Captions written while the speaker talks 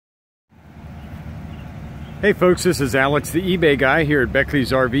Hey folks, this is Alex, the eBay guy here at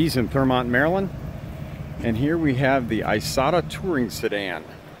Beckleys RVs in Thurmont, Maryland. And here we have the Isata touring sedan.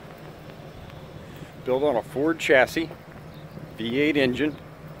 Built on a Ford chassis, V8 engine.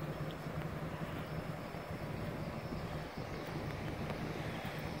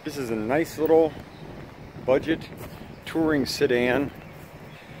 This is a nice little budget touring sedan.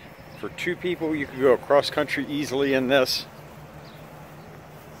 For two people, you can go across country easily in this.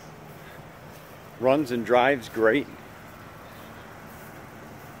 Runs and drives great.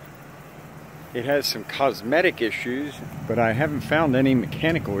 It has some cosmetic issues, but I haven't found any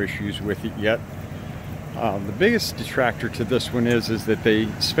mechanical issues with it yet. The biggest detractor to this one is that they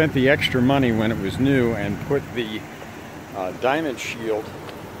spent the extra money when it was new and put the diamond shield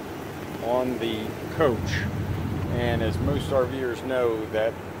on the coach. And as most RVers know,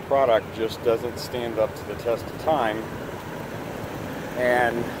 that product just doesn't stand up to the test of time.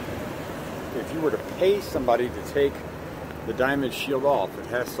 And if you were to pay somebody to take the diamond shield off, it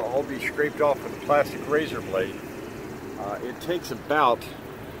has to all be scraped off with a plastic razor blade. It takes about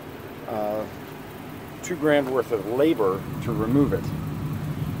 $2,000 worth of labor to remove it.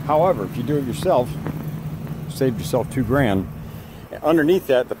 However, if you do it yourself, you save yourself $2,000. Underneath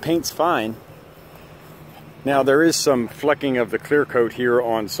that, the paint's fine. Now there is some flecking of the clear coat here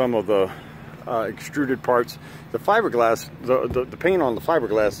on some of the extruded parts. The fiberglass, the paint on the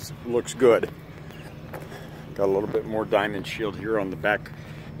fiberglass looks good. Got a little bit more diamond shield here on the back,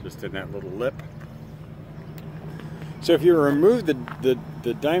 just in that little lip. So if you remove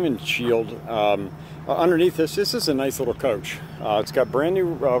the diamond shield underneath this is a nice little coach. It's got brand new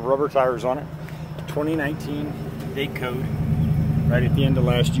rubber tires on it, 2019 date code, right at the end of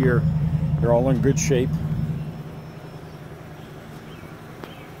last year. They're all in good shape.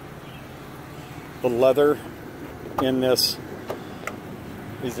 The leather in this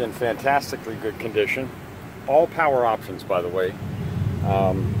is in fantastically good condition. All power options, by the way.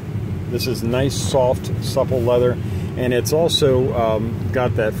 This is nice, soft, supple leather, and it's also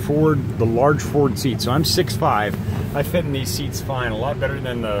got that the large Ford seat. So I'm 6'5". I fit in these seats fine, a lot better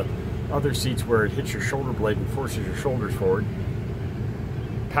than the other seats where it hits your shoulder blade and forces your shoulders forward.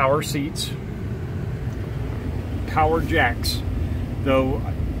 Power seats, power jacks, though.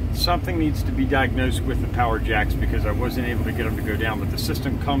 Something needs to be diagnosed with the power jacks because I wasn't able to get them to go down, but the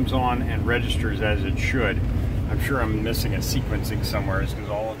system comes on and registers as it should. I'm sure I'm missing a sequencing somewhere because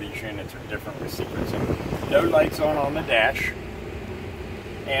all of these units are different with sequencing. No lights on the dash,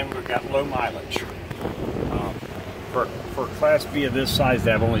 and we've got low mileage. For Class B of this size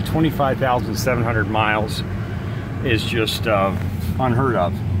to have only 25,700 miles is just unheard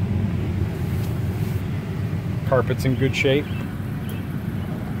of. Carpet's in good shape.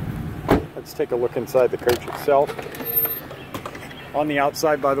 Let's take a look inside the coach itself. On the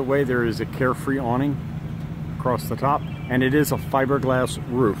outside, by the way, there is a Carefree awning across the top, and it is a fiberglass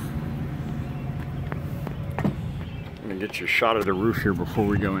roof. I'm going to get you a shot of the roof here before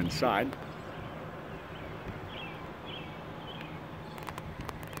we go inside.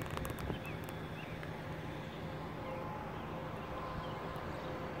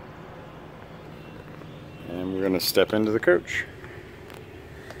 And we're going to step into the coach.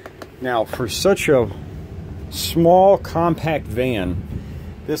 Now, for such a small, compact van,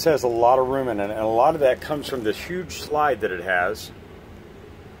 this has a lot of room in it, and a lot of that comes from this huge slide that it has.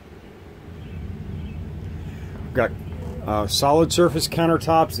 We've got solid surface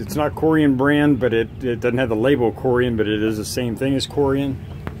countertops. It's not Corian brand, but it doesn't have the label Corian, but it is the same thing as Corian.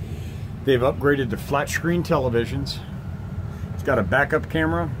 They've upgraded to flat screen televisions. It's got a backup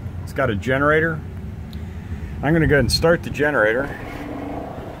camera. It's got a generator. I'm going to go ahead and start the generator.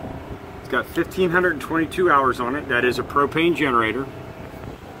 Got 1,522 hours on it. That is a propane generator.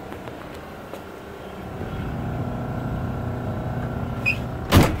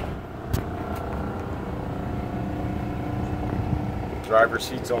 The driver's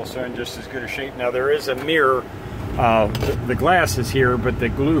seat's also in just as good a shape. Now there is a mirror. The glass is here, but the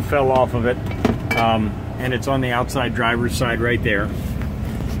glue fell off of it, and it's on the outside driver's side right there.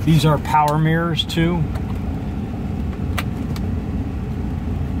 These are power mirrors too.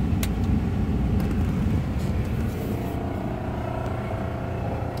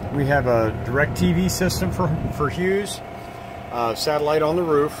 We have a DirecTV system for Hughes, satellite on the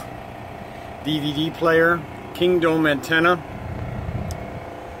roof, DVD player, King Dome antenna,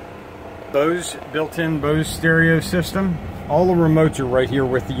 Bose, built-in Bose stereo system. All the remotes are right here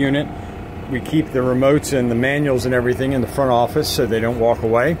with the unit. We keep the remotes and the manuals and everything in the front office so they don't walk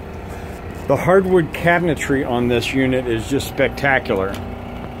away. The hardwood cabinetry on this unit is just spectacular.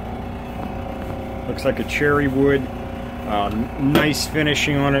 Looks like a cherry wood. Nice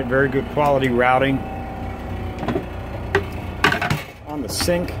finishing on it, very good quality routing.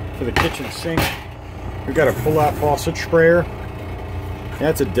 sink for the kitchen sink. We've got a pull-out faucet sprayer.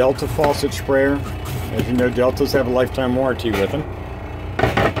 That's a Delta faucet sprayer. As you know, Deltas have a lifetime warranty with them.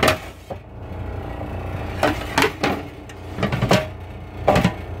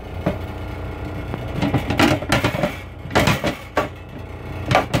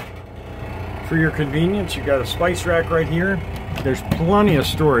 For your convenience, you got a spice rack right here. There's plenty of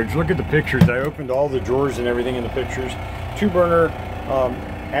storage. Look at the pictures. I opened all the drawers and everything in the pictures. 2-burner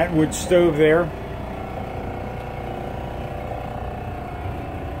Atwood stove there.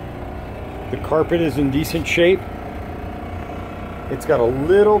 The carpet is in decent shape. It's got a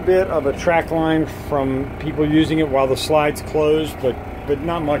little bit of a track line from people using it while the slide's closed, but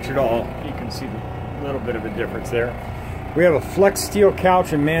not much at all. You can see a little bit of a difference there. We have a flex steel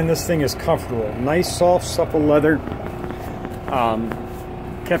couch, and man, this thing is comfortable. Nice, soft, supple leather.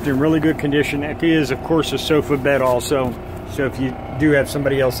 Kept in really good condition. It is, of course, a sofa bed also, so if you do have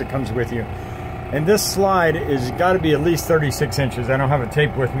somebody else that comes with you. And this slide is got to be at least 36 inches. I don't have a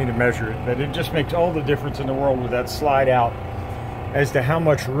tape with me to measure it, but it just makes all the difference in the world with that slide out as to how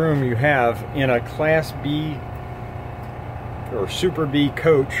much room you have in a Class B or Super B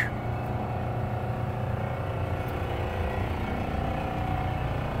coach.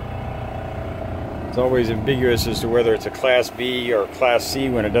 It's always ambiguous as to whether it's a Class B or Class C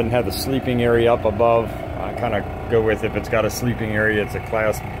when it doesn't have the sleeping area up above. I kind of go with if it's got a sleeping area, it's a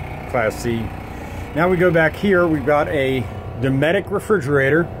Class C. Now we go back here, we've got a Dometic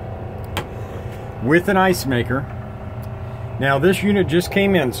refrigerator with an ice maker. Now this unit just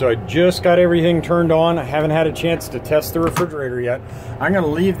came in, so I just got everything turned on. I haven't had a chance to test the refrigerator yet. I'm going to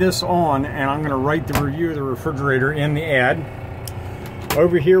leave this on, and I'm going to write the review of the refrigerator in the ad.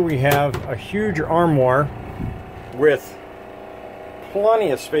 Over here we have a huge armoire with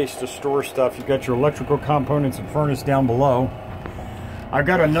plenty of space to store stuff. You've got your electrical components and furnace down below. I've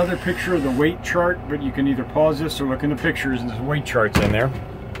got another picture of the weight chart, but you can either pause this or look in the pictures, and there's weight charts in there.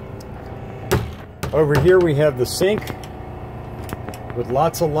 Over here we have the sink with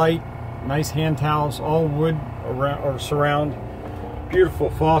lots of light, nice hand towels, all wood around or surround. Beautiful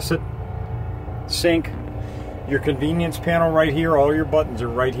faucet, sink. Your convenience panel right here, all your buttons are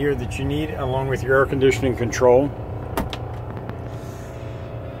right here that you need, along with your air conditioning control.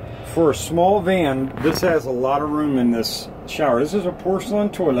 For a small van, this has a lot of room in this shower. This is a porcelain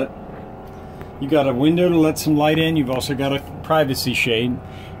toilet. You got a window to let some light in. You've also got a privacy shade.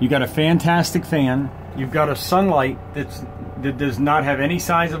 You got a fantastic fan. You've got a sunlight that does not have any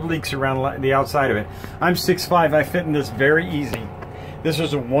signs of leaks around the outside of it. I'm 6'5", I fit in this very easy. This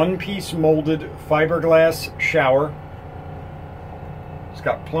is a one-piece molded fiberglass shower. It's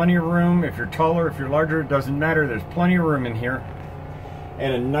got plenty of room. If you're taller, if you're larger, it doesn't matter. There's plenty of room in here.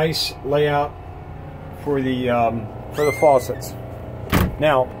 And a nice layout for the faucets.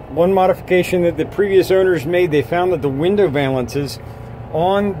 Now, one modification that the previous owners made, they found that the window valances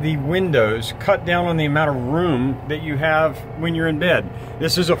on the windows cut down on the amount of room that you have when you're in bed.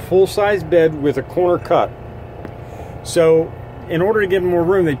 This is a full-size bed with a corner cut. So, in order to get more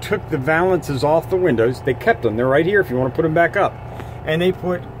room, they took the valances off the windows. They kept them. They're right here if you want to put them back up. And they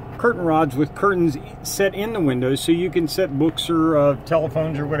put curtain rods with curtains set in the windows so you can set books or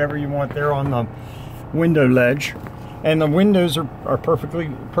telephones or whatever you want there on the window ledge. And the windows are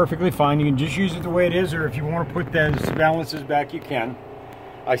perfectly fine. You can just use it the way it is, or if you want to put those valances back, you can.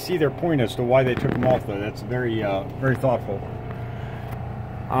 I see their point as to why they took them off, though. That's very thoughtful.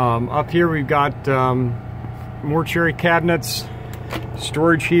 Up here we've got more cherry cabinets,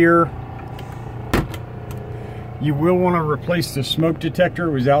 storage here. You will want to replace the smoke detector.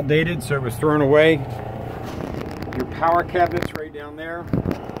 It was outdated, so it was thrown away. Your power cabinet's right down there.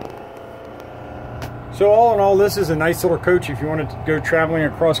 So all in all, this is a nice little coach if you want to go traveling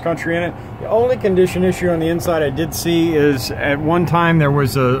across country in it. The only condition issue on the inside I did see is at one time there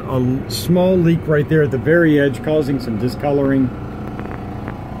was a small leak right there at the very edge, causing some discoloring.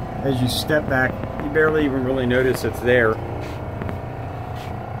 As you step back, you barely even really notice it's there.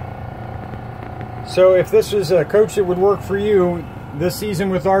 So if this is a coach that would work for you, this season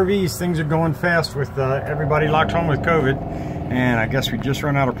with RVs, things are going fast with everybody locked home with COVID. And I guess we just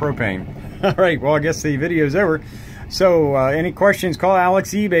run out of propane. All right, well, I guess the video's over. So any questions, call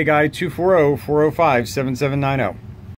Alex, eBay guy, 240-405-7790.